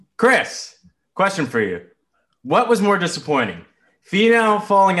Chris, question for you. What was more disappointing? Finau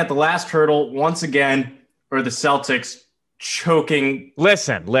falling at the last hurdle once again, or the Celtics choking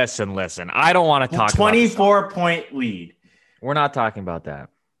Listen. I don't want to talk about the 24-point lead? We're not talking about that.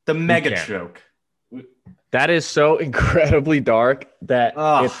 The We mega can't. choke. That is so incredibly dark that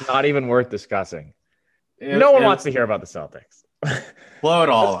Ugh. it's not even worth discussing. No one wants to hear about the Celtics. Blow it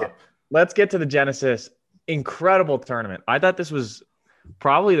all up. Let's get to the Genesis. Incredible tournament. I thought this was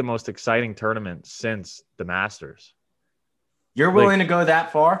probably the most exciting tournament since the Masters. You're willing to go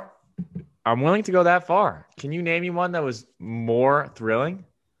that far? I'm willing to go that far. Can you name me one that was more thrilling?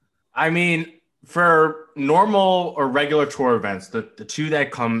 I mean, for normal or regular tour events, the two that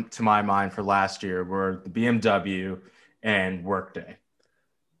come to my mind for last year were the BMW and Workday.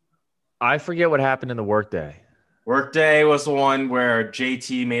 I forget what happened in the Workday. Workday was the one where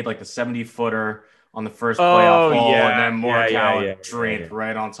JT made like the 70-footer on the first playoff hole, and then Morikawa drained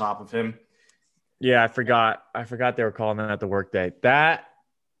right on top of him. Yeah, I forgot they were calling that the Workday. That's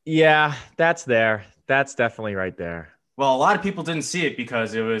there. That's definitely right there. Well, a lot of people didn't see it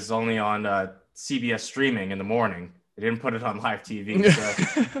because it was only on CBS streaming in the morning. They didn't put it on live TV.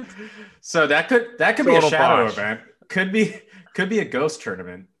 So that could be a shadow event. Could be a ghost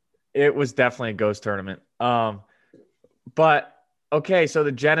tournament. It was definitely a ghost tournament. But okay, so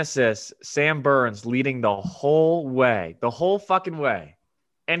the Genesis, Sam Burns leading the whole fucking way.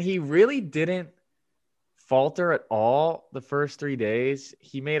 And he really didn't falter at all the first 3 days.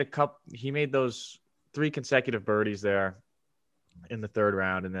 He made those 3 consecutive birdies there in the third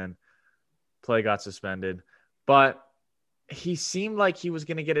round, and then play got suspended. But he seemed like he was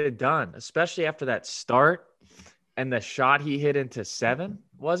going to get it done, especially after that start and the shot he hit into 7.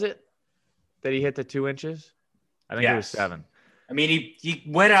 Was it that he hit the 2 inches? I think it was 7. I mean, he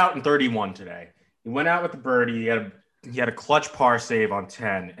went out in 31 today. He went out with the birdie. He had a clutch par save on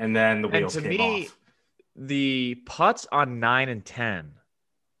 10, and then the wheels came off. The putts on 9 and 10,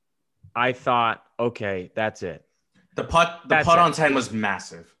 I thought, okay, that's it. The putt on 10 was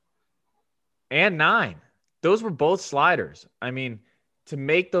massive. And 9. Those were both sliders. I mean, to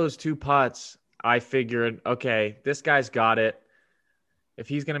make those 2 putts, I figured, okay, this guy's got it. If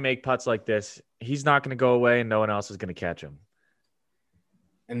he's going to make putts like this, he's not going to go away and no one else is going to catch him.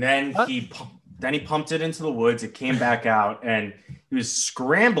 And then he pumped it into the woods. It came back out, and he was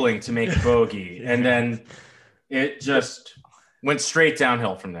scrambling to make a bogey. And then it just went straight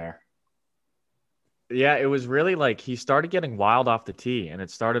downhill from there. Yeah, it was really like he started getting wild off the tee, and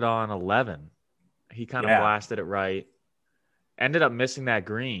it started on 11. He kind of blasted it right. Ended up missing that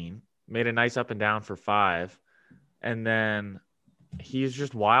green. Made a nice up and down for 5. And then he's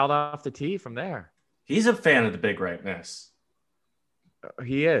just wild off the tee from there. He's a fan of the big right miss.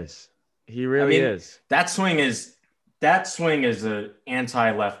 He is. He really is. That swing is an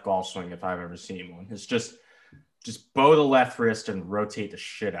anti-left golf swing if I've ever seen one. It's just bow the left wrist and rotate the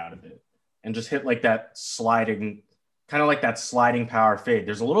shit out of it, and just hit like that sliding, kind of like that sliding power fade.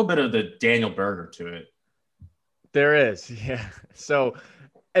 There's a little bit of the Daniel Berger to it. There is, yeah. So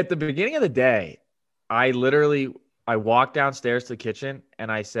at the beginning of the day, I walked downstairs to the kitchen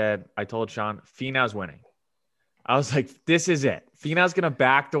and I told Sean, Finau's winning. I was like, this is it. Finau's going to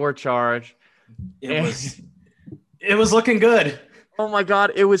backdoor charge. It was looking good. Oh my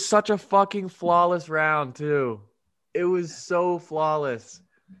God. It was such a fucking flawless round too. It was so flawless.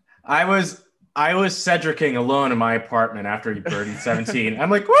 I was Cedricing alone in my apartment after he birdied 17.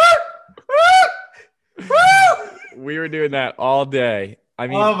 I'm like, woo! We were doing that all day. I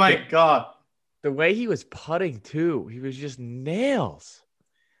mean, oh my God. The way he was putting too, he was just nails.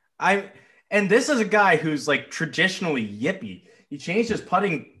 And this is a guy who's like traditionally yippy. He changed his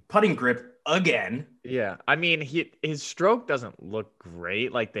putting grip again. Yeah. I mean, his stroke doesn't look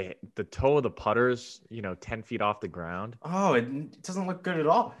great. Like the toe of the putter's, 10 feet off the ground. Oh, it doesn't look good at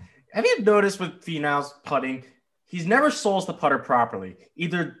all. Have you noticed with Finau's putting, he's never soles the putter properly.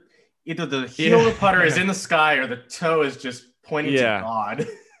 Either the heel of the putter is in the sky or the toe is just pointing to God.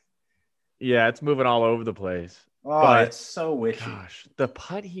 Yeah, it's moving all over the place. Oh, but it's so wishy. Gosh, the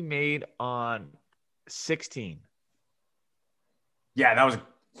putt he made on 16. Yeah, that was an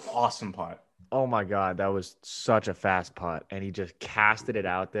awesome putt. Oh my God, that was such a fast putt, and he just casted it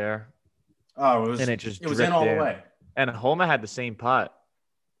out there. Oh, it was in all the way. And Homa had the same putt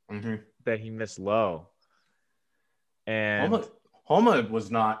that he missed low. And Homa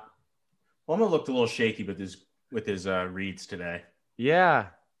looked a little shaky with his reads today. Yeah,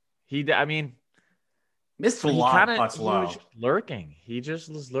 missed a lot of putts low. He was lurking. He just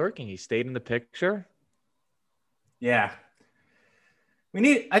was lurking. He stayed in the picture. Yeah.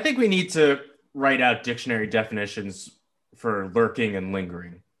 I think we need to write out dictionary definitions for lurking and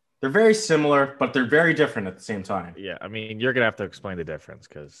lingering. They're very similar, but they're very different at the same time. Yeah, I mean, you're gonna have to explain the difference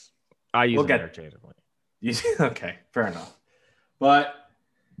because I use We'll them get interchangeably. okay, fair enough. But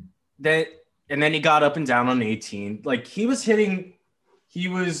that and then he got up and down on 18. Like he was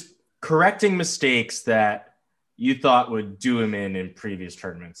correcting mistakes that you thought would do him in previous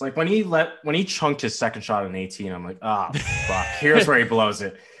tournaments. Like when he chunked his second shot on 18, I'm like, ah, fuck, here's where he blows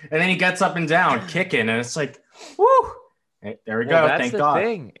it. And then he gets up and down, kicking, and it's like, whoo, there we go. That's Thank the God.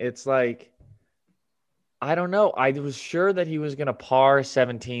 thing. It's like I don't know. I was sure that he was gonna par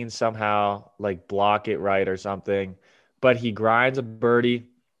 17 somehow, like block it right or something, but he grinds a birdie.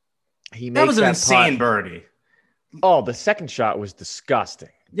 He That makes was an that insane putt. birdie. Oh, the second shot was disgusting.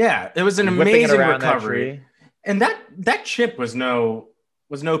 Yeah, it was an Whipping it amazing around that recovery. tree. And that chip was no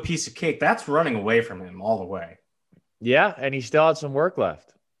piece of cake. That's running away from him all the way. Yeah, and he still had some work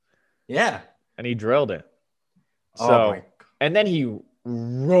left, Yeah. and he drilled it. Oh my. So, and then he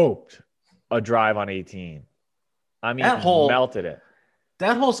roped a drive on 18. I mean, melted it.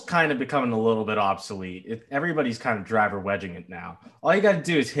 That hole's kind of becoming a little bit obsolete. Everybody's kind of driver wedging it now. All you got to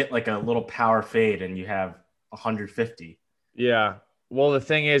do is hit like a little power fade, and you have 150. Yeah. Well, the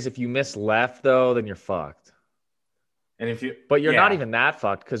thing is, if you miss left though, then you're fucked. And if you, But you're not even that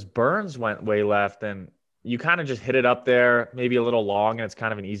fucked because Burns went way left, and you kind of just hit it up there, maybe a little long, and it's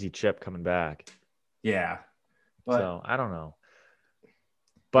kind of an easy chip coming back. Yeah. But so I don't know.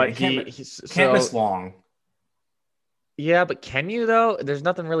 But can't miss long. Yeah, but can you though? There's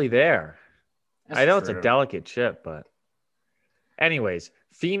nothing really there. I know it's a delicate chip, but anyways,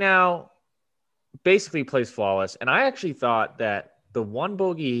 Finau basically plays flawless. And I actually thought that the one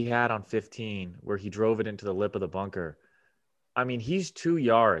bogey he had on 15 where he drove it into the lip of the bunker, I mean, he's 2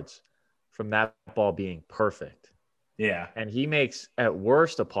 yards from that ball being perfect. Yeah. And he makes at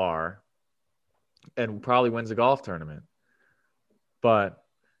worst a par and probably wins a golf tournament. But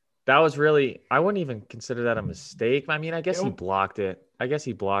that was really, I wouldn't even consider that a mistake. I mean, I guess he blocked it. I guess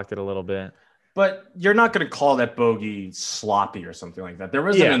he blocked it a little bit. But you're not going to call that bogey sloppy or something like that. There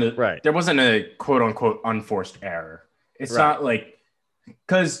wasn't a quote unquote unforced error. It's not like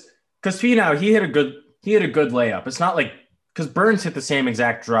because Finau he hit a good layup. It's not like because Burns hit the same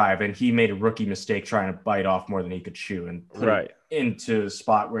exact drive and he made a rookie mistake trying to bite off more than he could chew and put it into a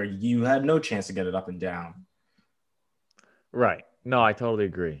spot where you had no chance to get it up and down. Right. No, I totally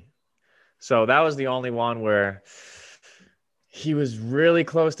agree. So that was the only one where he was really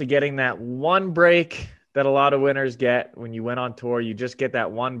close to getting that one break that a lot of winners get when you went on tour. You just get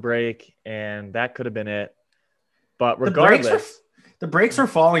that one break, and that could have been it. But regardless, the breaks are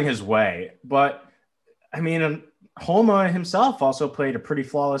falling his way. But I mean, Homa himself also played a pretty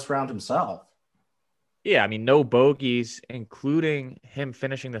flawless round himself. Yeah, I mean, no bogeys, including him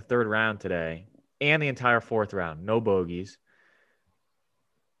finishing the 3rd round today and the entire 4th round. No bogeys.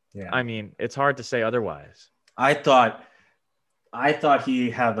 Yeah. I mean, it's hard to say otherwise. I thought he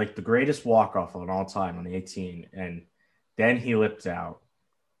had like the greatest walk-off on all time on 18, and then he lipped out.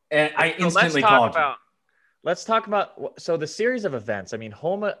 And I instantly called you. Let's talk about the series of events. I mean,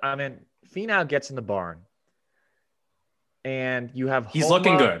 Finau gets in the barn. And you have He's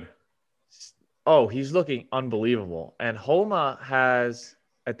looking good. Oh, he's looking unbelievable. And Homa has,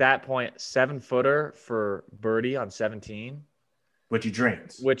 at that point, 7-footer for birdie on 17. Which he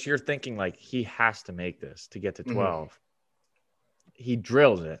drains. Which you're thinking, like, he has to make this to get to 12. Mm-hmm. He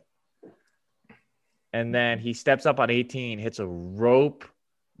drills it. And then he steps up on 18, hits a rope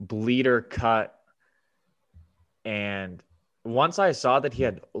bleeder cut. And once I saw that he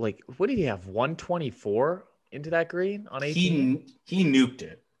had, like, what did he have, 124 into that green on 18? He nuked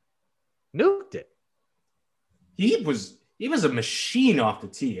it. Nuked it. He was a machine off the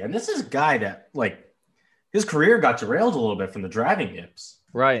tee. And this is a guy that, like, his career got derailed a little bit from the driving yips.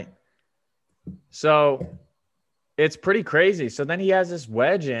 Right. So it's pretty crazy. So then he has this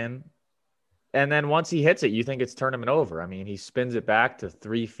wedge in, and then once he hits it, you think it's tournament over. I mean, he spins it back to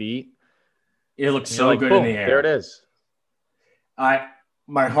 3 feet. It looks so good in the air. There it is.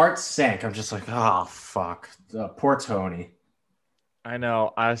 My heart sank. I'm just like, oh, fuck. Poor Tony. I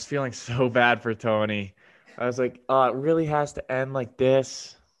know. I was feeling so bad for Tony. I was like, oh, it really has to end like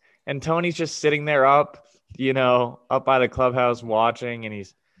this. And Tony's just sitting there up by the clubhouse watching, and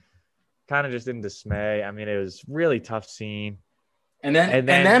he's kind of just in dismay. I mean, it was really tough scene. And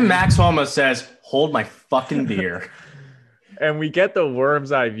then Max Homa says, hold my fucking beer. And we get the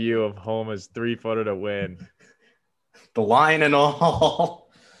worm's eye view of Homa's 3-footer to win. The line and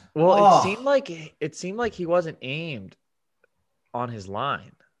all. Well, it seemed like he wasn't aimed on his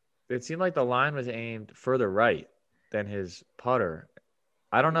line. It seemed like the line was aimed further right than his putter.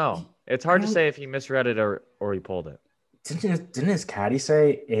 I don't know. It's hard to say if he misread it or he pulled it. didn't his caddy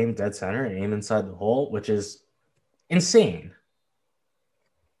say aim dead center, aim inside the hole, which is insane.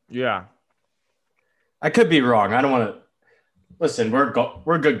 Yeah. I could be wrong. I don't want to listen.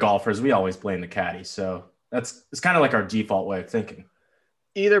 We're good golfers. We always blame the caddy, so it's kind of like our default way of thinking.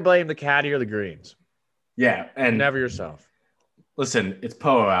 Either blame the caddy or the greens. Yeah, and Never yourself. listen, it's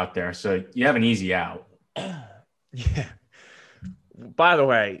Poa out there, so you have an easy out. Yeah. By the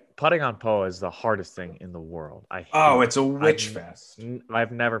way, putting on Poa is the hardest thing in the world. It's a witch fest.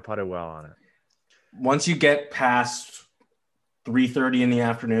 I've never putted well on it. Once you get past 3:30 in the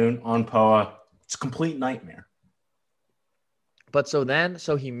afternoon on Poa, it's a complete nightmare. But so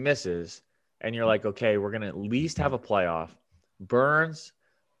he misses, and you're like, okay, we're gonna at least have a playoff. Burns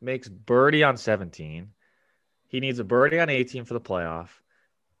makes birdie on 17. He needs a birdie on 18 for the playoff.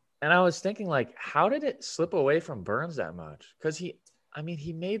 And I was thinking, like, how did it slip away from Burns that much? Because he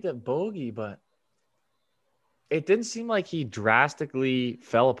made the bogey, but it didn't seem like he drastically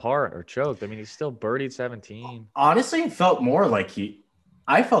fell apart or choked. I mean, he still birdied 17. Honestly, it felt more like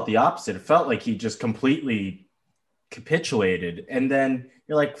I felt the opposite. It felt like he just completely capitulated. And then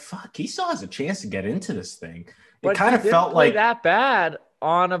you're like, fuck, he still has a chance to get into this thing. It kind of felt like that bad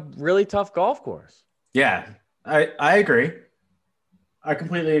on a really tough golf course. Yeah, I agree. I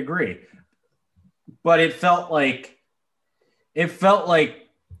completely agree. But it felt like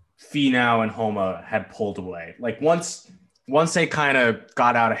Finau and Homa had pulled away. Like once they kind of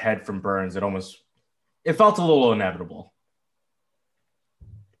got out ahead from Burns, it felt a little inevitable.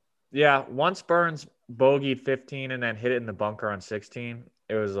 Yeah, once Burns bogeyed 15 and then hit it in the bunker on 16,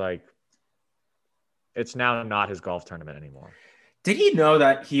 it was like it's now not his golf tournament anymore. Did he know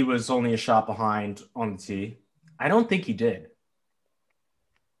that he was only a shot behind on the tee? I don't think he did.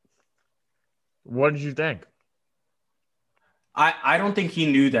 What did you think? I don't think he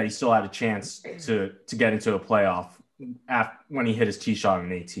knew that he still had a chance to get into a playoff when he hit his tee shot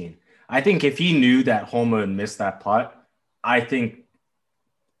in 18. I think if he knew that Homa had missed that putt, I think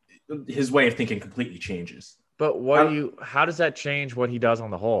his way of thinking completely changes. But how does that change what he does on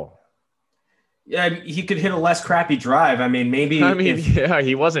the hole? Yeah, he could hit a less crappy drive. I mean,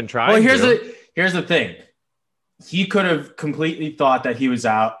 he wasn't trying. Well, here's the thing. He could have completely thought that he was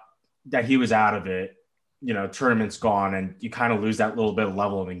out of it. You know, tournament's gone, and you kind of lose that little bit of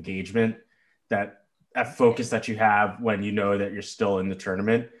level of engagement, that focus that you have when you know that you're still in the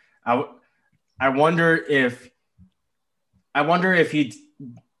tournament. I wonder if he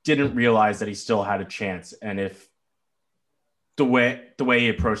didn't realize that he still had a chance, and if the way he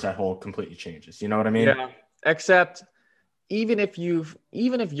approached that hole completely changes. You know what I mean? Yeah. Except even if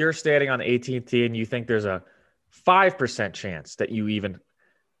you're standing on the 18th tee and you think there's a 5% chance that you even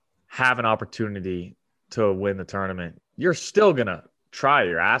have an opportunity to win the tournament, you're still gonna try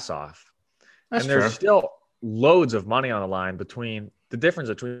your ass off. That's and there's true. Still loads of money on the line between the difference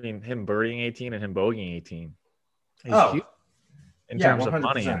between him birdieing 18 and him bogeying 18. Huge in terms 100%. of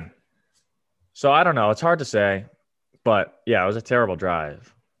money. So I don't know. It's hard to say, but yeah, it was a terrible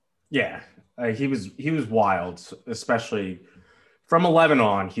drive. Yeah, he was wild, especially from 11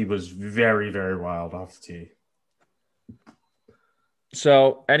 on. He was very, very wild off the tee.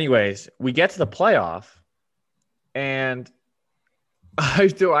 So, anyways, we get to the playoff, and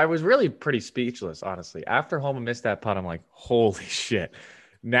I was really pretty speechless, honestly. After Homa missed that putt, I'm like, holy shit.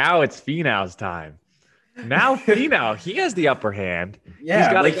 Now it's Finau's time. Now Finau, he has the upper hand. Yeah,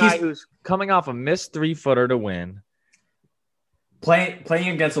 he's got a guy who's coming off a missed 3-footer to win. Playing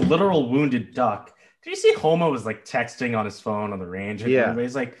against a literal wounded duck. Did you see Homa was like texting on his phone on the range? And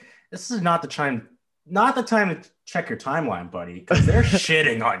everybody's like, this is not the time to check your timeline, buddy, because they're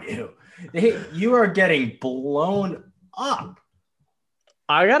shitting on you. You are getting blown up.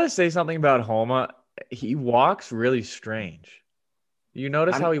 I gotta say something about Homa. He walks really strange. You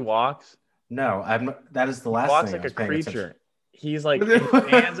notice how he walks? No, that is the last he walks thing. Like a creature. He's like his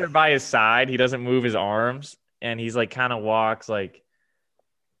hands are by his side. He doesn't move his arms, and he's like kind of walks like,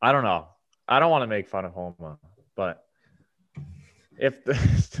 I don't know. I don't want to make fun of Homa, but if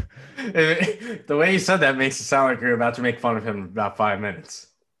the way you said that makes it sound like you're about to make fun of him in about 5 minutes.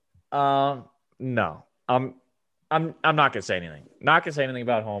 No, I'm not gonna say anything. Not gonna say anything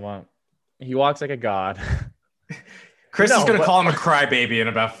about Homa. He walks like a god. Chris is gonna call him a crybaby in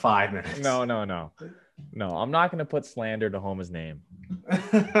about 5 minutes. No. I'm not gonna put slander to Homa's name.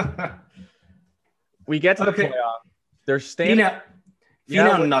 We get to the playoff. They're standing.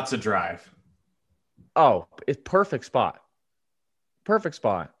 Finau nuts a drive. Oh, it's perfect spot. Perfect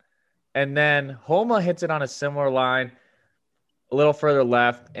spot. And then Homa hits it on a similar line, a little further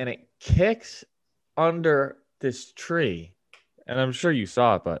left, and it kicks under this tree. And I'm sure you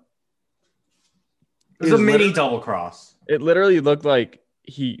saw it, but It was a mini double cross. It literally looked like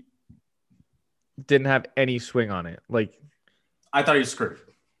he didn't have any swing on it. Like, I thought he was screwed.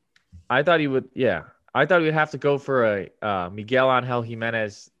 I thought he would. Yeah, I thought he would have to go for a Miguel Angel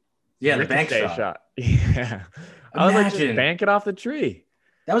Jimenez. Yeah, the bank ricochet shot. Yeah, I was like, just Imagine. bank it off the tree.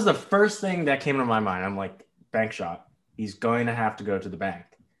 That was the first thing that came to my mind. I'm like, bank shot. He's going to have to go to the bank.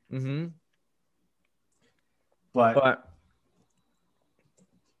 Mm-hmm. But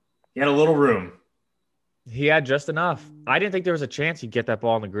he had a little room. he had just enough. I didn't think there was a chance he'd get that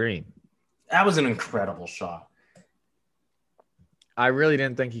ball in the green. That was an incredible shot. I really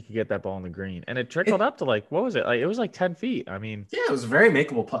didn't think he could get that ball in the green. And it trickled up to like, what was it? Like, it was like 10 feet. I mean, yeah, it was a very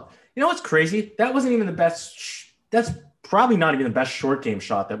makeable putt. You know what's crazy? That wasn't even the best. That's probably not even the best short game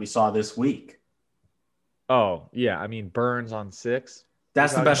shot that we saw this week. oh, yeah. I mean, Burns on 6.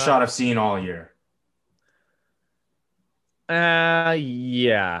 That's the best shot I've seen all year. Yeah.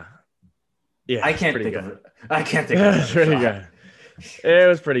 Yeah. I can't think of it. I can't think It of it. was pretty good. It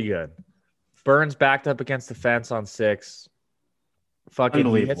was pretty good. Burns backed up against the fence on 6.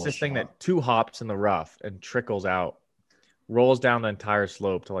 Fucking he hits this thing that 2 hops in the rough and trickles out, rolls down the entire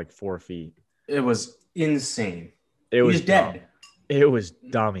slope to like 4 feet. It was insane. It was dead. Dumb. It was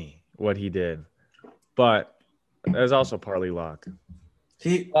dummy what he did, but it was also partly luck.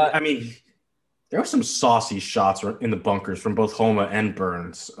 I mean, there were some saucy shots in the bunkers from both Homa and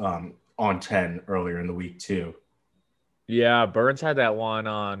Burns on 10 earlier in the week too. Yeah, Burns had that one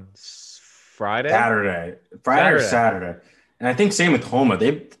on Friday or Saturday. And I think same with Homa.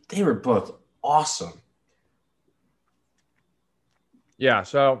 They were both awesome. Yeah,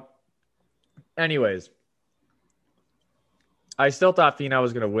 so anyways, I still thought Finau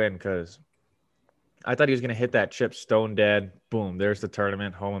was going to win because I thought he was going to hit that chip stone dead. Boom, there's the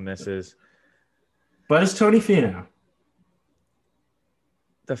tournament. Homa misses. But it's Tony Finau.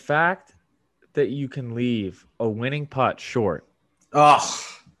 The fact that you can leave a winning putt short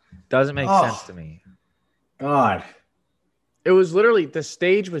doesn't make sense to me. God. It was literally, the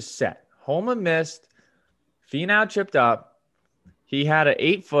stage was set. Homa missed. Finau chipped up. He had an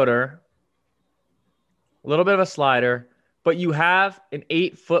 8-footer, a little bit of a slider, but you have an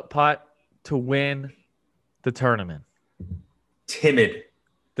 8-foot putt to win the tournament. Timid.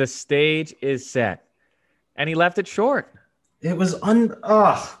 The stage is set. And he left it short. It was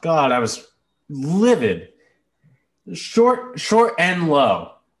oh God, I was livid. Short and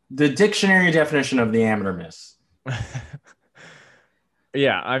low. The dictionary definition of the amateur miss.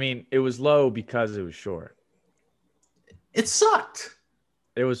 Yeah, I mean, it was low because it was short. It sucked.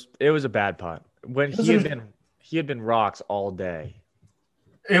 It was a bad putt. When he had been rocks all day.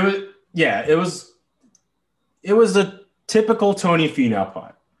 It was a typical Tony Finau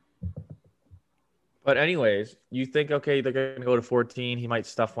putt. But anyways, you think, okay, they're going to go to 14. He might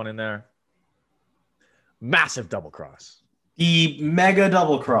stuff one in there. Massive double cross. The mega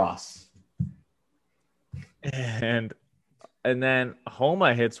double cross. And then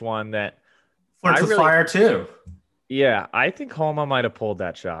Homa hits one that flirts with fire too. Yeah, I think Homa might have pulled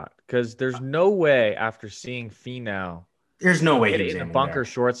that shot because there's no way after seeing Finau, there's no way he was in the aiming bunker there.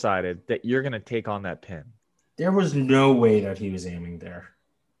 Short-sided that you're going to take on that pin. There was no way that he was aiming there.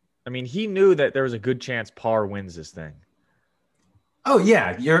 I mean, he knew that there was a good chance par wins this thing. Oh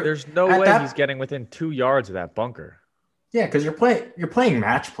yeah, there's no way he's getting within 2 yards of that bunker. Yeah, because you're playing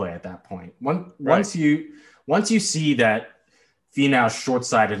match play at that point. Once you see that Finau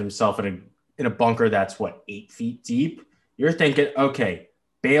short-sided himself in a bunker that's 8 feet deep, you're thinking, okay,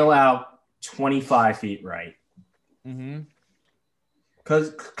 bail out 25 feet right. Mm-hmm.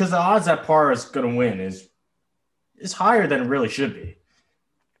 Because the odds that par is going to win is higher than it really should be.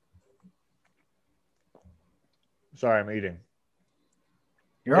 Sorry, I'm eating.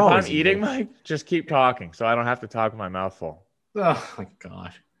 If I'm eating, Mike, just keep talking so I don't have to talk with my mouth full. Oh, my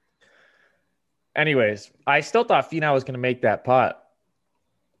God. Anyways, I still thought Finau was going to make that putt.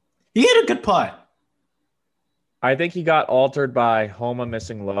 He had a good putt. I think he got altered by Homa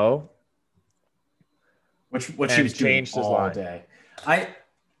missing low. Which he was doing all day. I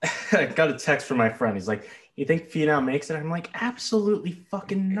got a text from my friend. He's like, you think Finau makes it? I'm like, absolutely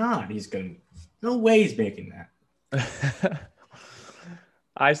fucking not. No way he's making that.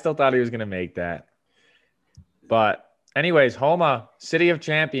 I still thought he was going to make that. But anyways, Homa, City of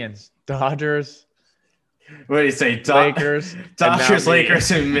Champions, Dodgers. What do you say? Lakers. Dodgers, Lakers.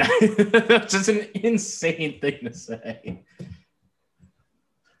 That's just an insane thing to say.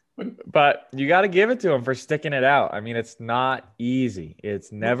 But you got to give it to him for sticking it out. I mean, it's not easy.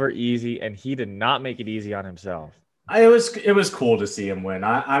 It's never easy. And he did not make it easy on himself. It was cool to see him win.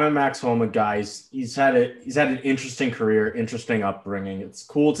 I'm a Max Homa guy. He's had an interesting career, interesting upbringing. It's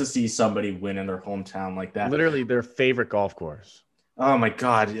cool to see somebody win in their hometown like that. Literally their favorite golf course. Oh my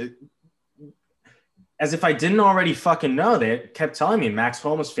God. As if I didn't already fucking know, they kept telling me Max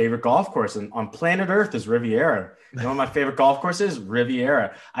Homa's favorite golf course on planet Earth is Riviera. You know what my favorite golf course is?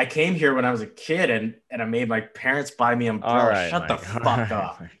 Riviera. I came here when I was a kid and I made my parents buy me umbrella. Right, Shut Mike. the fuck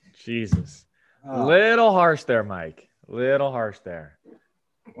up. Right. Jesus. Oh. Little harsh there, Mike. Little harsh there.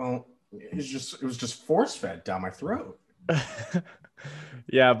 Well, it was just force fed down my throat.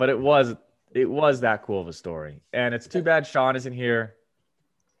 Yeah, but it was that cool of a story. And it's too bad Sean isn't here.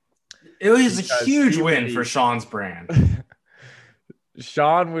 It was a huge win for Sean's brand.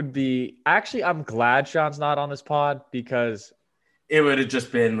 Sean would be actually, I'm glad Sean's not on this pod because it would have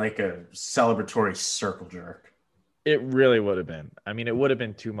just been like a celebratory circle jerk. It really would have been. I mean, it would have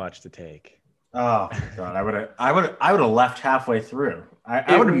been too much to take. Oh my God. I would have left halfway through.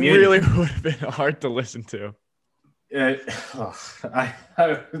 I would have muted. It really would have been hard to listen to.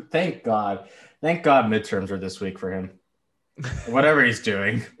 Thank God midterms are this week for him. Whatever he's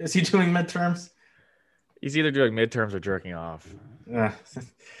doing. Is he doing midterms? He's either doing midterms or jerking off.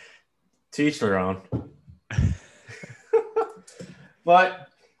 To each their own. But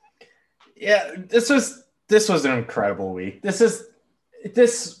yeah, this was an incredible week.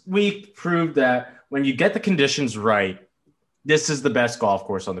 This week proved that when you get the conditions right, this is the best golf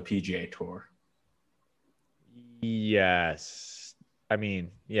course on the PGA Tour. Yes. I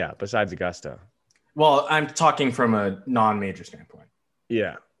mean, yeah, besides Augusta. Well, I'm talking from a non-major standpoint.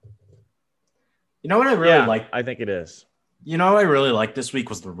 Yeah. You know what I really like? I think it is. You know what I really liked this week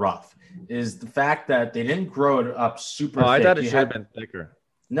was the rough. Is the fact that they didn't grow it up super thick. I thought it should have been thicker.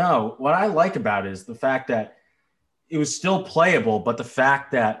 No, what I like about it is the fact that it was still playable, but the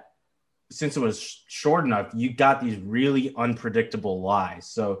fact that since it was short enough, you got these really unpredictable lies.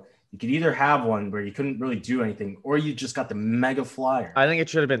 So you could either have one where you couldn't really do anything, or you just got the mega flyer. I think it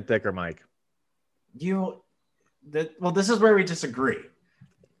should have been thicker, Mike. Well, this is where we disagree.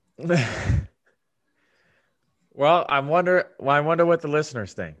 Well, I wonder what the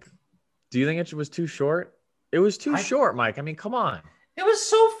listeners think. Do you think it was too short? It was too short, Mike. I mean, come on.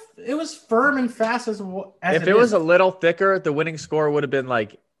 It was firm and fast as if it was a little thicker, the winning score would have been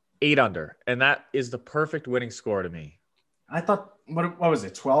like 8 under, and that is the perfect winning score to me. I thought, what was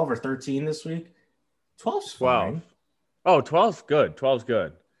it, 12 or 13 this week? 12's 12. Fine. Oh, 12's good. 12's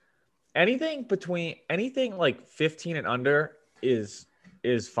good. Anything like 15 and under is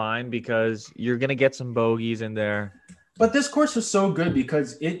fine because you're going to get some bogeys in there. But this course was so good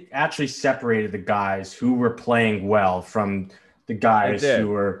because it actually separated the guys who were playing well from the guys that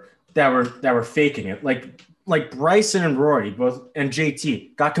were faking it. Like Bryson and Rory both and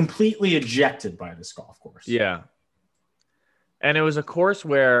JT got completely ejected by this golf course. Yeah. And it was a course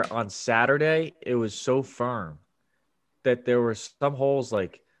where on Saturday it was so firm that there were some holes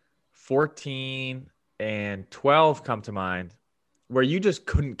like 14 and 12 come to mind where you just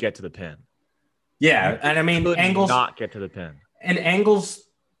couldn't get to the pin. Yeah, and I mean angles not get to the pin. And angles,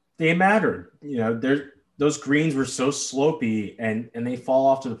 they mattered. You know, those greens were so slopey and they fall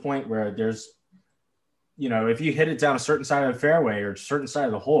off to the point where there's, you know, if you hit it down a certain side of the fairway or a certain side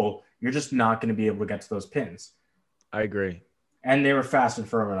of the hole, you're just not going to be able to get to those pins. I agree. And they were fast and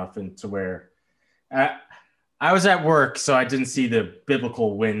firm enough to where I was at work, so I didn't see the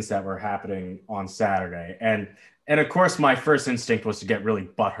biblical winds that were happening on Saturday. And of course, my first instinct was to get really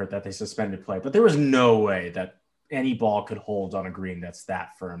butthurt that they suspended play, but there was no way that any ball could hold on a green that's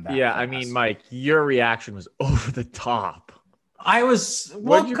that firm. Yeah, fast. I mean, Mike, your reaction was over the top. I was.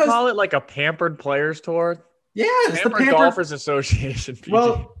 What did you call it? Like a pampered players tour? Yeah, it's Pampered Golfers Association. PG.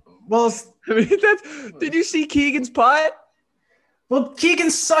 Well, I mean, did you see Keegan's putt? Well, Keegan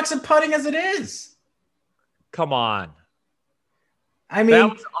sucks at putting as it is. Come on. I mean,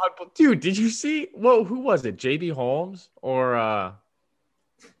 that was odd. Dude, did you see? Whoa, who was it? JB Holmes or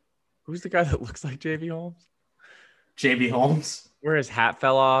who's the guy that looks like JB Holmes? JB Holmes, where his hat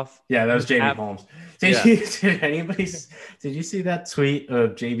fell off. Yeah, that was JB Holmes. Did you see that tweet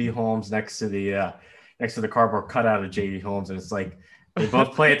of JB Holmes next to the cardboard cutout of JB Holmes, and it's like they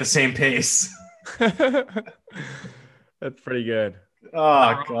both play at the same pace. That's pretty good.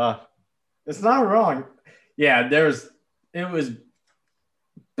 Oh God, it's not wrong. Yeah, it was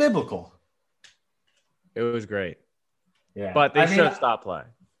biblical. It was great. Yeah, but they should have stopped play.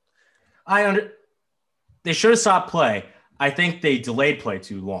 They should have stopped play. I think they delayed play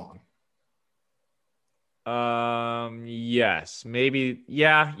too long. Yes, maybe.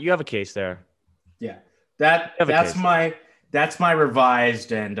 Yeah, you have a case there. Yeah, that's my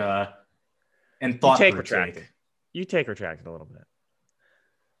revised and thought. Take retract. You take retracted a little bit.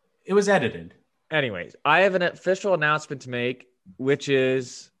 It was edited. Anyways, I have an official announcement to make, which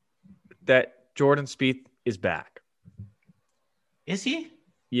is that Jordan Spieth is back. Is he?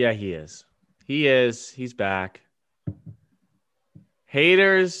 Yeah, he is. He is. He's back.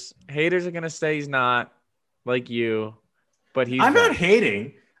 Haters are gonna say he's not, like you, but he's. I'm back. not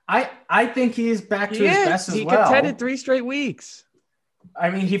hating. I think he's back to his best as he well. He contended 3 straight weeks. I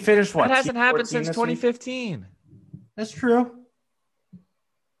mean, he finished what? That hasn't happened since T14 this week? 2015. That's true.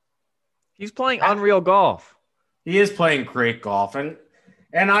 He's playing unreal golf. He is playing great golf, and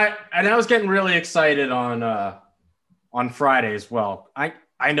I was getting really excited on Friday as well.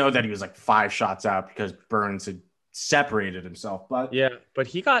 I know that he was like 5 shots out because Burns had separated himself, but yeah, but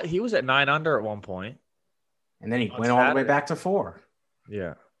he was at 9 under at one point, and then he went all the way back to 4.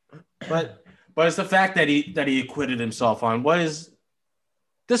 Yeah, but it's the fact that he acquitted himself on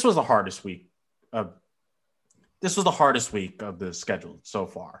this was the hardest week of the schedule so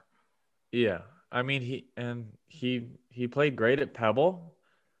far. Yeah, I mean he played great at Pebble,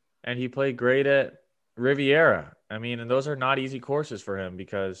 and he played great at Riviera. I mean, and those are not easy courses for him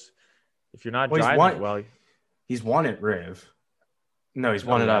because if you're not driving it well, he's won at Riv. No, he's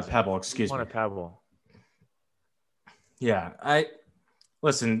won at Pebble. Excuse me. Won at Pebble. Yeah,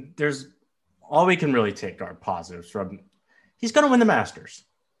 listen. There's all we can really take our positives from. He's going to win the Masters.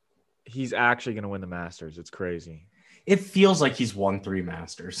 He's actually going to win the Masters. It's crazy. It feels like he's won 3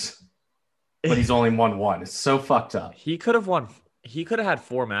 Masters, but he's only won 1. It's so fucked up. He could have won. He could have had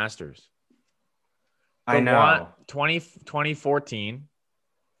 4 Masters. I know. 2014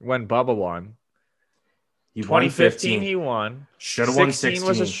 when Bubba won. He 2015 won he won. Should have won 16.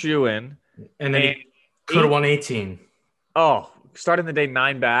 Was a shoe-in. And then he could have won 18. Oh, starting the day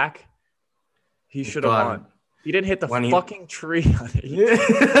 9 back. He should have won. He didn't hit the fucking tree on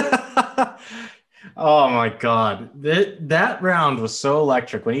it. Oh my God. That round was so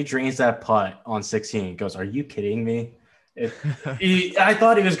electric. When he drains that putt on 16, he goes, "Are you kidding me?" I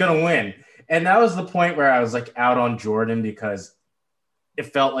thought he was going to win. And that was the point where I was like out on Jordan because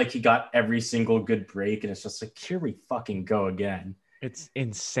it felt like he got every single good break. And it's just like, here we fucking go again. It's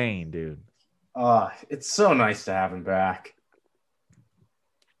insane, dude. It's so nice to have him back.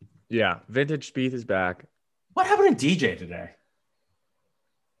 Yeah. Vintage Spieth is back. What happened to DJ today?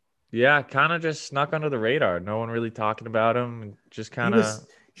 Yeah, kind of just snuck under the radar. No one really talking about him. Just kind of.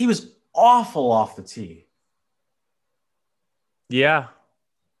 He was awful off the tee. Yeah.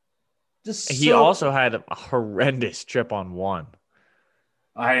 He also had a horrendous chip on 1.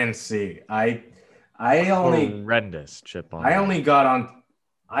 I didn't see. I only horrendous chip on. I only got on.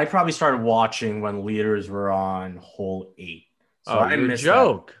 I probably started watching when leaders were on hole 8. So I missed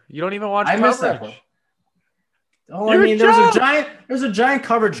joke. That. You don't even watch coverage. Missed that one. Oh, I mean, there's a giant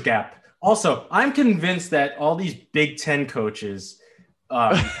coverage gap. Also, I'm convinced that all these Big Ten coaches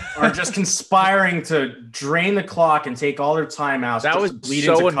are just conspiring to drain the clock and take all their timeouts. That was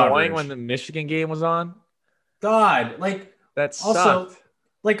so annoying when the Michigan game was on. God, like that sucked.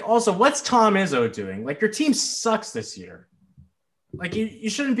 Also, what's Tom Izzo doing? Like, your team sucks this year. Like, you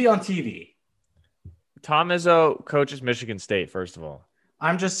shouldn't be on TV. Tom Izzo coaches Michigan State, first of all.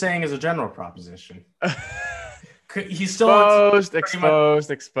 I'm just saying as a general proposition. He's still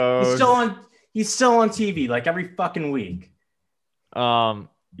exposed. He's still on TV like every fucking week.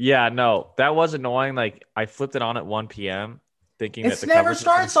 Yeah, no, that was annoying. Like, I flipped it on at 1 p.m. thinking it never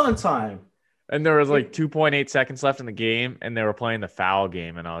starts on time. And there was like 2.8 seconds left in the game, and they were playing the foul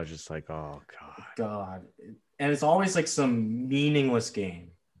game, and I was just like, oh God. And it's always like some meaningless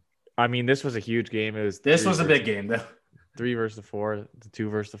game. I mean, this was a huge game. This was a big game though. 3 versus the 4, the 2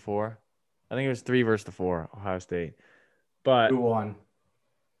 versus the 4. I think it was 3 versus the 4, Ohio State. But who won?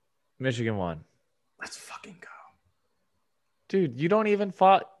 Michigan won. Let's fucking go. Dude, you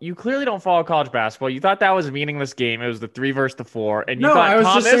clearly don't follow college basketball. You thought that was a meaningless game. It was the 3 versus the 4. And you thought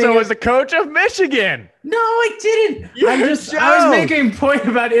Tom Izzo was the coach of Michigan. No, I didn't. I was making a point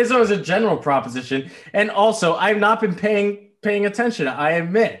about Izzo as a general proposition. And also, I've not been paying attention, I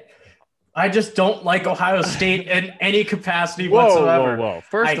admit. I just don't like Ohio State in any capacity whatsoever. Whoa.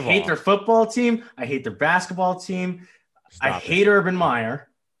 I hate their football team. I hate their basketball team. I hate Urban Meyer.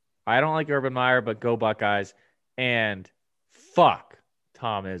 I don't like Urban Meyer, but go Buckeyes. And fuck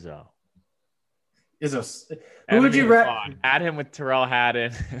Tom Izzo. Who would you rather add him with Terrell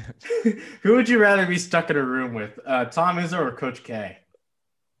Haddon? Who would you rather be stuck in a room with, Tom Izzo or Coach K?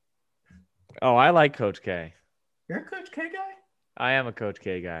 Oh, I like Coach K. You're a Coach K guy? I am a Coach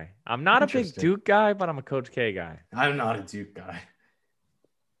K guy. I'm not a big Duke guy, but I'm a Coach K guy. I'm not a Duke guy.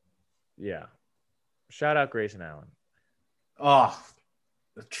 Yeah. Shout out Grayson Allen. Oh,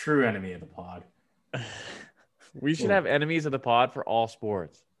 the true enemy of the pod. We should have enemies of the pod for all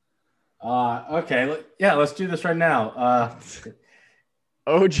sports. Okay. Yeah, let's do this right now.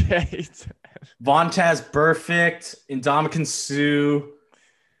 OJ. Vontez Perfect, Indomitian Sue.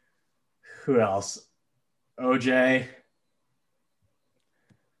 Who else? OJ.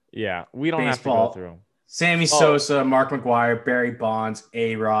 Yeah, we don't have to Baseball. go through 'em. Sammy Sosa, Mark McGwire, Barry Bonds,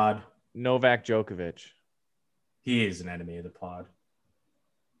 A-Rod. Novak Djokovic. He is an enemy of the pod.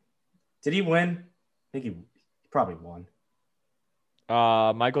 Did he win? I think he probably won.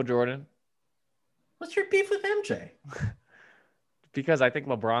 Michael Jordan. What's your beef with MJ? Because I think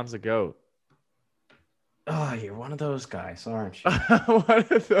LeBron's the GOAT. Oh, you're one of those guys, aren't you? One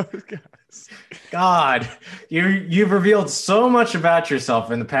of those guys. God, you've revealed so much about yourself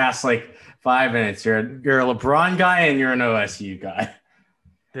in the past 5 minutes. You're a LeBron guy and you're an OSU guy.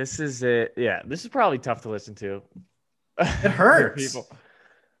 This is it. Yeah, this is probably tough to listen to. It hurts. People.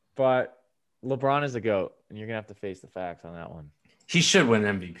 But LeBron is the GOAT, and you're going to have to face the facts on that one. He should win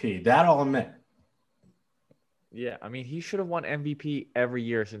MVP. That I'll admit. Yeah, I mean, he should have won MVP every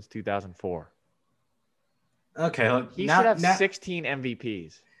year since 2004. Okay. He should have 16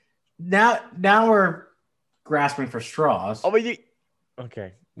 MVPs. Now we're grasping for straws. Oh, but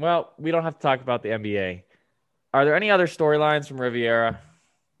okay. Well, we don't have to talk about the NBA. Are there any other storylines from Riviera?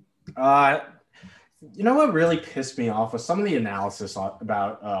 You know what really pissed me off was some of the analysis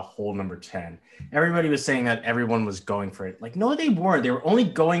about hole number 10. Everybody was saying that everyone was going for it. No, they weren't. They were only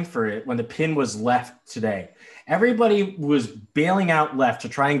going for it when the pin was left today. Everybody was bailing out left to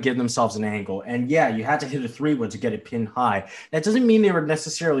try and give themselves an angle. And yeah, you had to hit a 3-wood to get it pinned high. That doesn't mean they were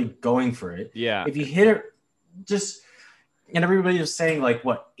necessarily going for it. Yeah. If you hit it, and everybody was saying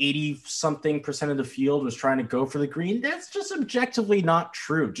 80-something% of the field was trying to go for the green. That's just objectively not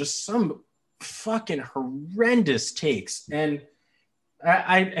true. Just some fucking horrendous takes. And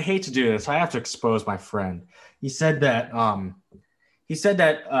I hate to do this. I have to expose my friend. He said that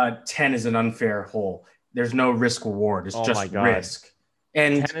 10 is an unfair hole. There's no risk reward. It's just risk.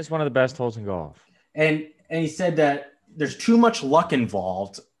 And 10 is one of the best holes in golf. And he said that there's too much luck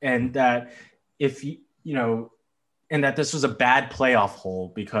involved, and that and that this was a bad playoff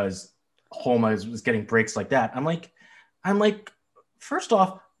hole because Homa was getting breaks like that. I'm like, first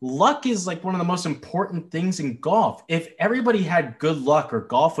off, luck is one of the most important things in golf. If everybody had good luck or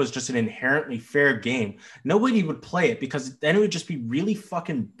golf was just an inherently fair game, nobody would play it because then it would just be really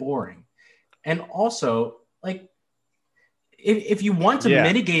fucking boring. And also, if you want to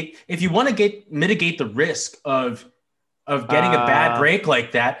mitigate the risk of getting a bad break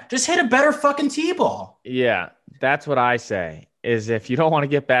like that, just hit a better fucking tee ball. Yeah, that's what I say. Is if you don't want to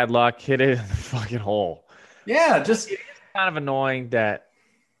get bad luck, hit it in the fucking hole. Yeah, just it's kind of annoying that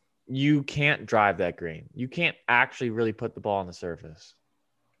you can't drive that green. You can't actually really put the ball on the surface.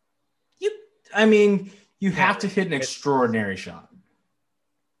 You have to hit an extraordinary shot.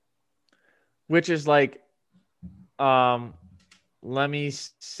 Which is let me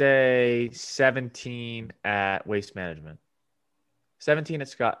say 17 at Waste Management. 17 at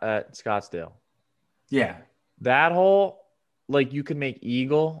Scottsdale. Yeah. That hole, you can make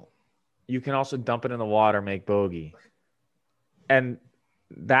eagle. You can also dump it in the water, make bogey. And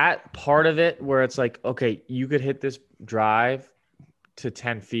that part of it where it's okay, you could hit this drive to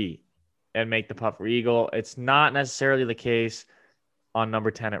 10 feet and make the putt for eagle. It's not necessarily the case on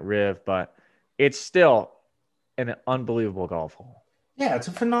number 10 at Riv, but it's still an unbelievable golf hole. Yeah, it's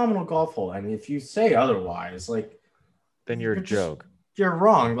a phenomenal golf hole. If you say otherwise, then you're a joke. You're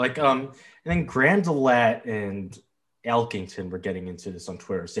wrong. And then Grandilet and Elkington were getting into this on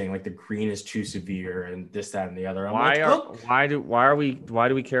Twitter, saying the green is too severe and this, that, and the other. Why do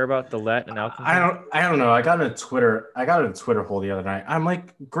we care about the Let and Elkington? I don't know. I got in a Twitter hole the other night. I'm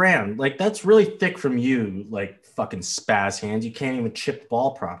like, Graham, that's really thick from you, fucking spaz hands. You can't even chip the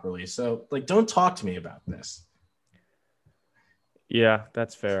ball properly. So don't talk to me about this. Yeah,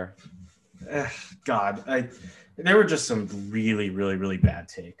 that's fair. God, there were just some really, really, really bad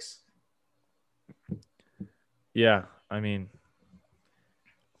takes. Yeah, I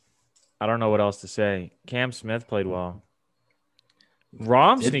don't know what else to say. Cam Smith played well.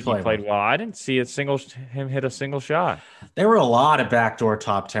 Rom Sneaky played well. I didn't see him hit a single shot. There were a lot of backdoor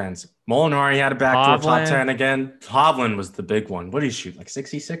top tens. Molinari had a backdoor top 10 again. Hovland was the big one. What did he shoot?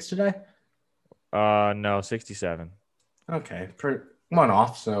 66 today? No, 67. Okay, one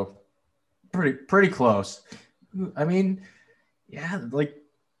off. So pretty close.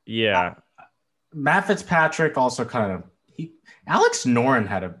 Yeah. Matt Fitzpatrick also Alex Noren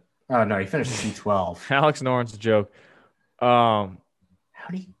had he finished T12. Alex Noren's a joke. I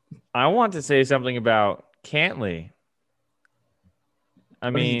want to say something about Cantley.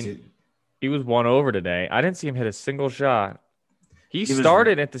 He was 1 over today. I didn't see him hit a single shot. He He was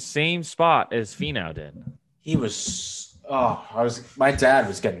started at the same spot as Finau did. he was my dad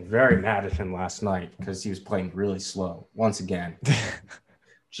was getting very mad at him last night because he was playing really slow once again.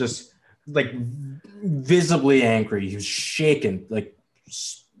 Just like visibly angry. He was shaken, like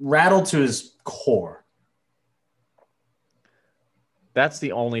rattled to his core. That's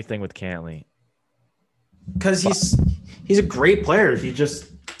the only thing with Cantley. Because he's a great player. He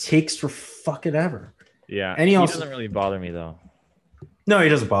just takes for fucking ever. Yeah. And he also doesn't really bother me though. No, he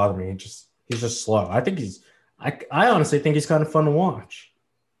doesn't bother me. He's just slow. I think I honestly think he's kind of fun to watch.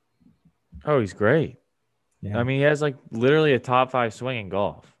 Oh, he's great. Yeah. I mean, he has like literally a top 5 swing in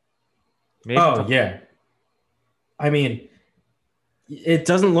golf. Yeah. I mean, it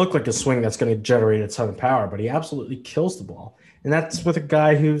doesn't look like a swing that's going to generate a ton of power, but he absolutely kills the ball. And that's with a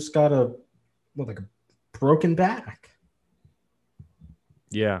guy who's got a broken back.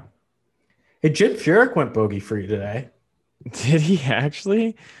 Yeah. Hey, Jim Furyk went bogey free today. Did he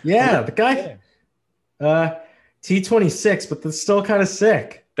actually? Yeah, the guy T26, but that's still kind of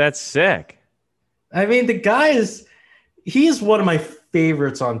sick. That's sick. I mean, the guy he's one of my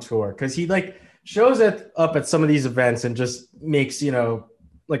favorites on tour because he like shows up at some of these events and just makes,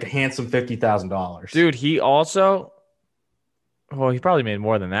 like a handsome $50,000. Dude, he also, well, he probably made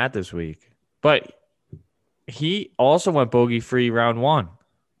more than that this week, but he also went bogey free round 1.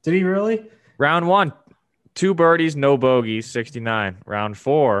 Did he really? Round 1, 2 birdies, no bogeys, 69. Round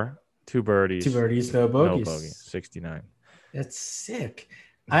 4, 2 birdies. 2 birdies, no bogeys. No bogey, 69. That's sick.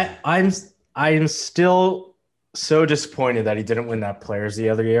 I am still so disappointed that he didn't win that Players the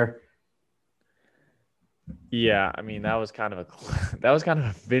other year. Yeah, I mean that was kind of a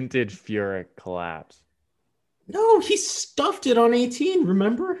vintage Furyk collapse. No, he stuffed it on 18.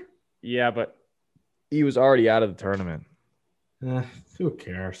 Remember? Yeah, but he was already out of the tournament. Who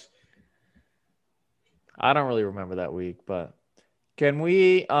cares? I don't really remember that week, but can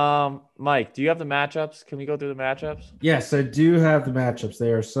we, Mike, do you have the matchups? Can we go through the matchups? Yes, I do have the matchups.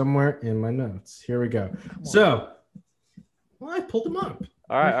 They are somewhere in my notes. Here we go. So, I pulled them up.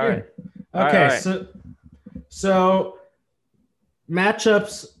 All right. Okay, so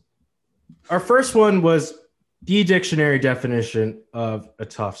matchups. Our first one was the dictionary definition of a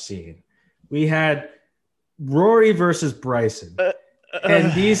tough scene. We had Rory versus Bryson,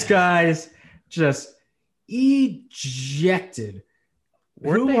 and these guys just ejected.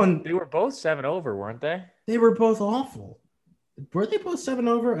 Who won? They were both 7 over, weren't they? They were both awful. Were they both 7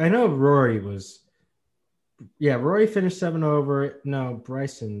 over? I know Rory was. Yeah, Rory finished 7 over. No,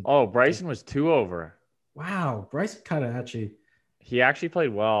 Bryson. Oh, Bryson was 2 over. Wow, Bryson kind of actually. He actually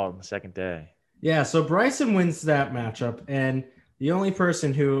played well on the second day. Yeah, so Bryson wins that matchup, and the only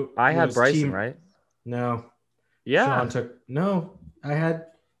person who I had Bryson, right? No. Yeah. Sean took I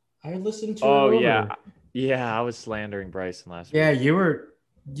listened to. Oh it over. yeah. I was slandering Bryson last week. Yeah, you were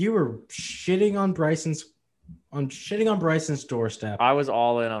shitting on Bryson's doorstep. I was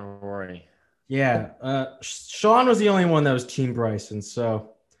all in on Rory. Yeah, Sean was the only one that was Team Bryson.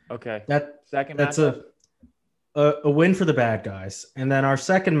 So okay, that's matchup? a win for the bad guys. And then our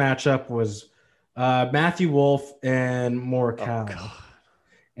second matchup was Matthew Wolff and Morikawa. Oh,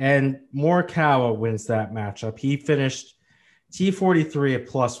 and Morikawa wins that matchup. He finished T43 at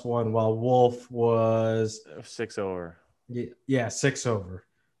 +1, while Wolff was 6 over. Yeah, 6 over.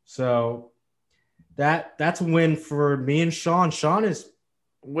 So that's a win for me and Sean. Sean is.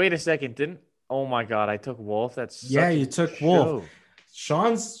 Wait a second, oh my God, I took Wolff. You took Wolff.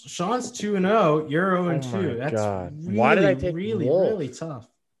 Sean's 2-0. You're 0-2. That's God. Really, why did I take really, Wolff? really tough.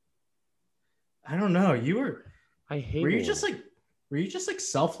 I don't know. I hate. Were you just like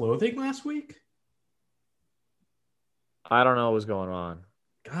self-loathing last week? I don't know what was going on.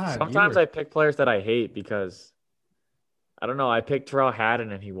 God. Sometimes I pick players that I hate because I don't know. I picked Terrell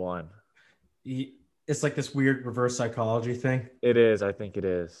Haddon and he won. It's like this weird reverse psychology thing. It is. I think it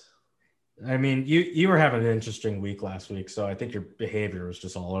is. I mean, you were having an interesting week last week, so I think your behavior was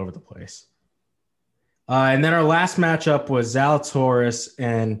just all over the place. And then our last matchup was Zalatoris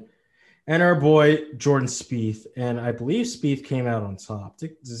and our boy Jordan Spieth, and I believe Spieth came out on top.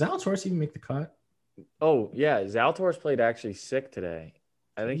 Did Zalatoris even make the cut? Oh yeah, Zalatoris played actually sick today.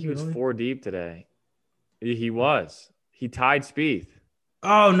 I think he was 4 deep today. He was. He tied Spieth.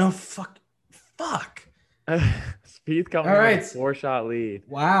 Oh no! Fuck! Spieth coming in with a 4-shot lead.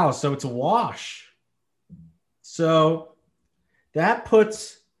 Wow! So it's a wash. So that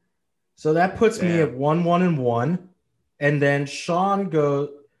puts me at 1-1-1, and then Sean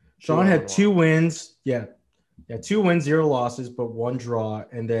had 2 wins. Yeah, 2 wins, 0 losses, but 1 draw,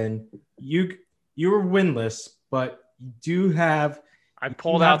 and then you were winless, but you do have I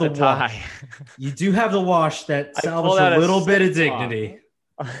pulled out the tie. You do have the wash that I salvaged pulled out a a little bit of sip dignity.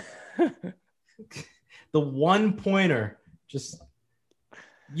 The 1 pointer, just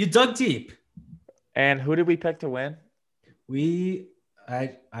you dug deep. And who did we pick to win?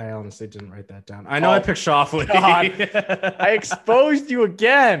 I honestly didn't write that down. I know I picked Shoffley. God. I exposed you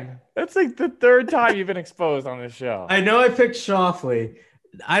again. That's like the third time you've been exposed on this show. I know I picked Shoffley.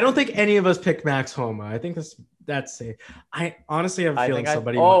 I don't think any of us picked Max Homa. I think that's safe. I honestly have a feeling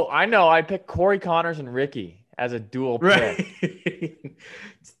somebody. I know. I picked Corey Connors and Ricky as a dual pick. Right.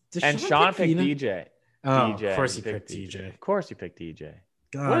 And Sean picked DJ. Oh, DJ. of course he picked DJ. Of course he picked DJ.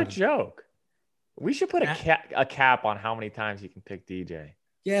 God. What a joke. We should put a cap on how many times you can pick DJ.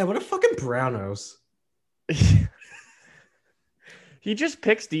 Yeah, what a fucking brownos. He just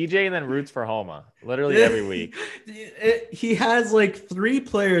picks DJ and then roots for Homa literally every week. He has like 3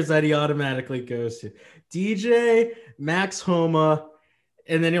 players that he automatically goes to. DJ, Max Homa,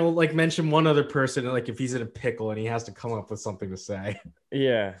 and then he'll like mention one other person, like if he's in a pickle and he has to come up with something to say.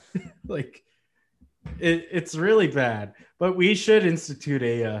 Yeah. Like it's really bad. But we should institute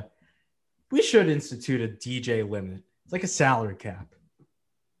a DJ limit. It's like a salary cap.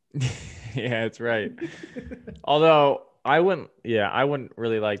 Yeah, that's right. Although I wouldn't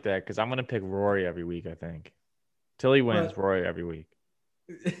really like that because I'm gonna pick Rory every week, I think. Till he wins, Rory every week.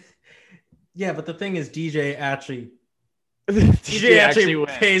 Yeah, but the thing is DJ actually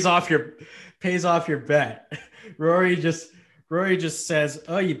pays off your bet. Rory just says,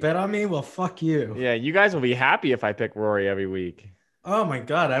 "Oh, you bet on me? Well, fuck you." Yeah, you guys will be happy if I pick Rory every week. Oh my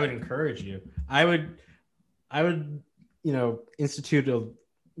God, I would encourage you. I would, institute a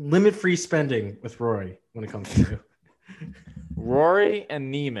limit-free spending with Rory when it comes to you. Rory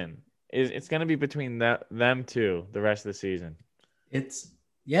and Neiman. It's going to be between them two the rest of the season.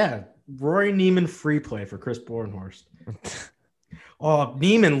 Rory Neiman free play for Chris Bornhorst. Oh,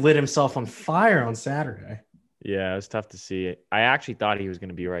 Neiman lit himself on fire on Saturday. Yeah, it was tough to see it. I actually thought he was going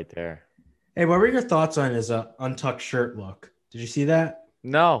to be right there. Hey, what were your thoughts on his untucked shirt look? Did you see that?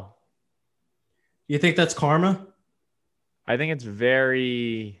 No. You think that's karma? I think it's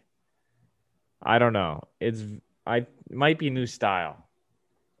very, I don't know. Might be new style.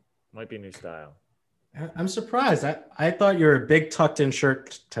 I'm surprised. I thought you were a big tucked in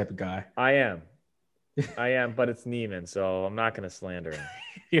shirt type of guy. I am, but it's Neiman, so I'm not going to slander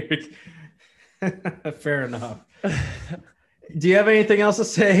him. Fair enough. Do you have anything else to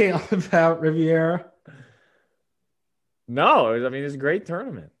say about Riviera? No, it's a great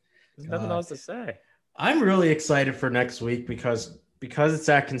tournament. There's nothing else to say. I'm really excited for next week because it's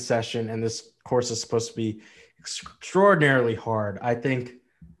at concession and this course is supposed to be extraordinarily hard. I think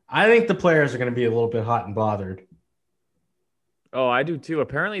the players are going to be a little bit hot and bothered. Oh, I do too.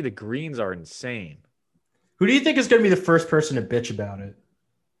 Apparently the greens are insane. Who do you think is going to be the first person to bitch about it?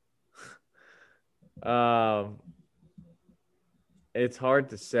 It's hard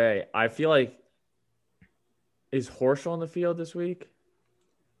to say. I feel like, is Horschel on the field this week?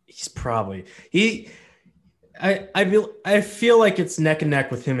 He's probably I feel like it's neck and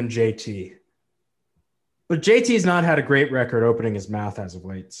neck with him and JT. But JT's not had a great record opening his mouth as of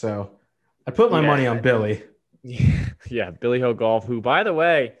late, so I put my money on Billy. Yeah, Billy Ho Golf, who, by the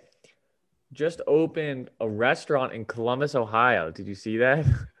way, just opened a restaurant in Columbus, Ohio. Did you see that?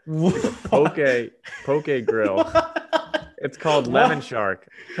 Poke Grill. What? It's called Lemon Shark.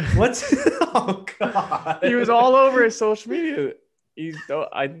 What's? Oh God! He was all over his social media.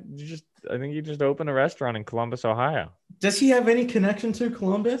 I think he just opened a restaurant in Columbus, Ohio. Does he have any connection to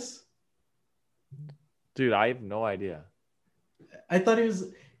Columbus? Dude, I have no idea. I thought he was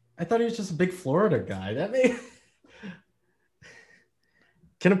just a big Florida guy. That may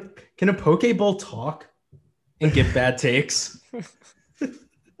Can a poke bowl talk and give bad takes?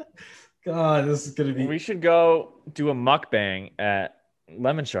 God, this is gonna be. We should go do a mukbang at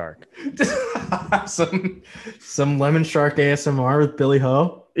Lemon Shark. some Lemon Shark ASMR with Billy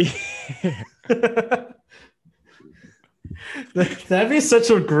Ho. That'd be such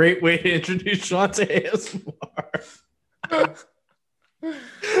a great way to introduce Sean to ASMR.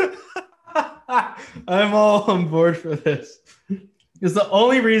 I'm all on board for this. Because the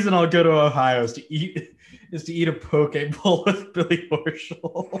only reason I'll go to Ohio is to eat a poke bowl with Billy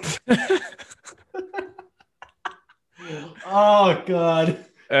Horschel. Oh God,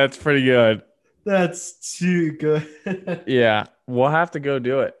 that's pretty good. That's too good. Yeah, we'll have to go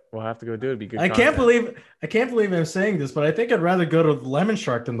do it. It'd be good. I can't believe I'm saying this, but I think I'd rather go to Lemon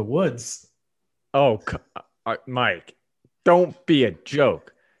Shark than the woods. Oh, Mike, don't be a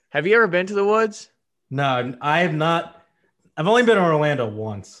joke. Have you ever been to the woods? No, I have not. I've only been to Orlando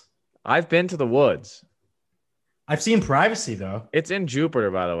once. I've been to the woods. I've seen Privacy though. It's in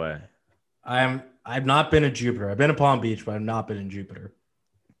Jupiter, by the way. I've not been in Jupiter. I've been to Palm Beach, but I've not been in Jupiter.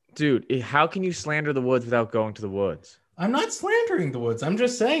 Dude, how can you slander the woods without going to the woods? I'm not slandering the woods. I'm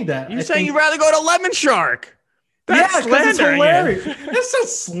just saying that. You're saying you'd rather go to Lemon Shark. That's yeah, because it's hilarious. it. That's not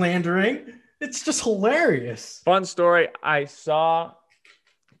slandering. It's just hilarious. Fun story. I saw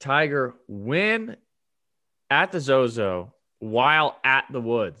Tiger win at the Zozo while at the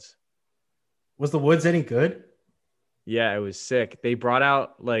woods. Was the woods any good? Yeah, it was sick. They brought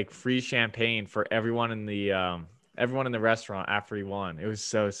out like free champagne for everyone in the restaurant after he won. It was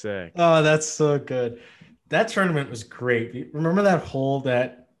so sick. Oh, that's so good. That tournament was great. Remember that hole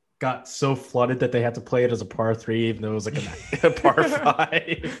that got so flooded that they had to play it as a par 3, even though it was like a par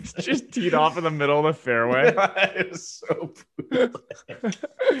 5. Just teed off in the middle of the fairway. It was so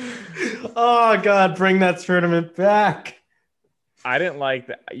oh God, bring that tournament back. I didn't like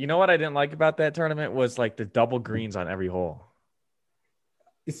that. You know what I didn't like about that tournament was like the double greens on every hole.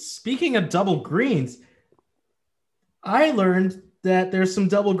 Speaking of double greens, I learned that there's some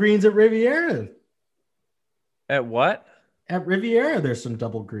double greens at Riviera. At what? At Riviera, there's some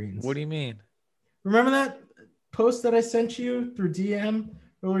double greens. What do you mean? Remember that post that I sent you through DM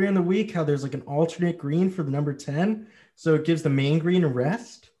earlier in the week? How there's like an alternate green for the number 10, so it gives the main green a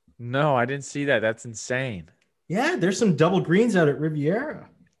rest? No, I didn't see that. That's insane. Yeah, there's some double greens out at Riviera.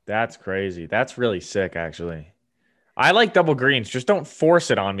 That's crazy. That's really sick, actually. I like double greens. Just don't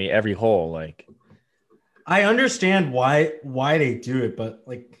force it on me every hole. Like, I understand why they do it, but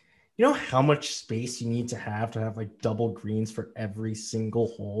like, you know how much space you need to have like double greens for every single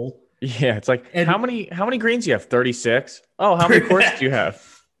hole? Yeah, it's like, and how many greens do you have? 36? Oh, how many courses do you have?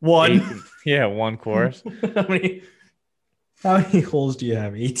 1. 18. Yeah, 1 course. How many holes do you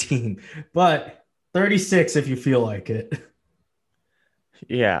have? 18. But 36 if you feel like it.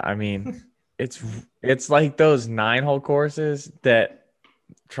 Yeah, I mean, it's like those 9-hole courses that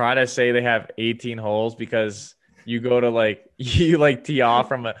try to say they have 18 holes because you go to you tee off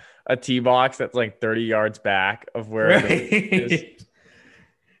from a tee box that's like 30 yards back of where it is.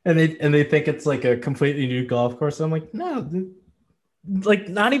 And they think it's like a completely new golf course. I'm like, no, like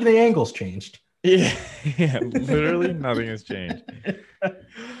not even the angles changed. Yeah, literally nothing has changed.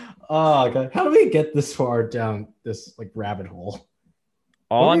 Oh God, how do we get this far down this like rabbit hole?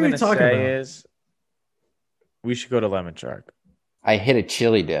 All I'm going to say is we should go to Lemon Shark. I hit a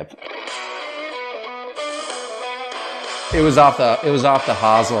chili dip. It was off the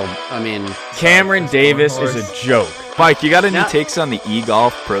hosel. I mean, Cameron Davis is a joke. Mike, you got any takes on the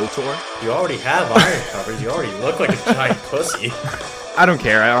eGolf Pro Tour? You already have iron covers. You already look like a giant pussy. I don't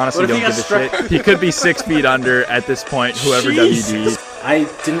care. I honestly don't give a shit. He could be 6 feet under at this point, whoever WD. I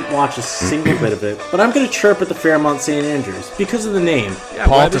didn't watch a single bit of it, but I'm going to chirp at the Fairmont St. Andrews because of the name. Yeah,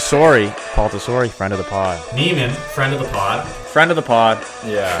 Paul Tesori, friend of the pod. Neiman, friend of the pod. Friend of the pod.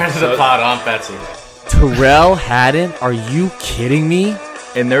 Yeah. Friend of the pod, Aunt Betsy. Terrell Haddon, are you kidding me?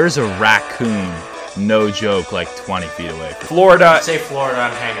 And there's a raccoon, no joke, like 20 feet away. Florida. Say Florida,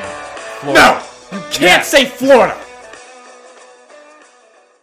 I'm hanging up. Florida. No! You can't say Florida!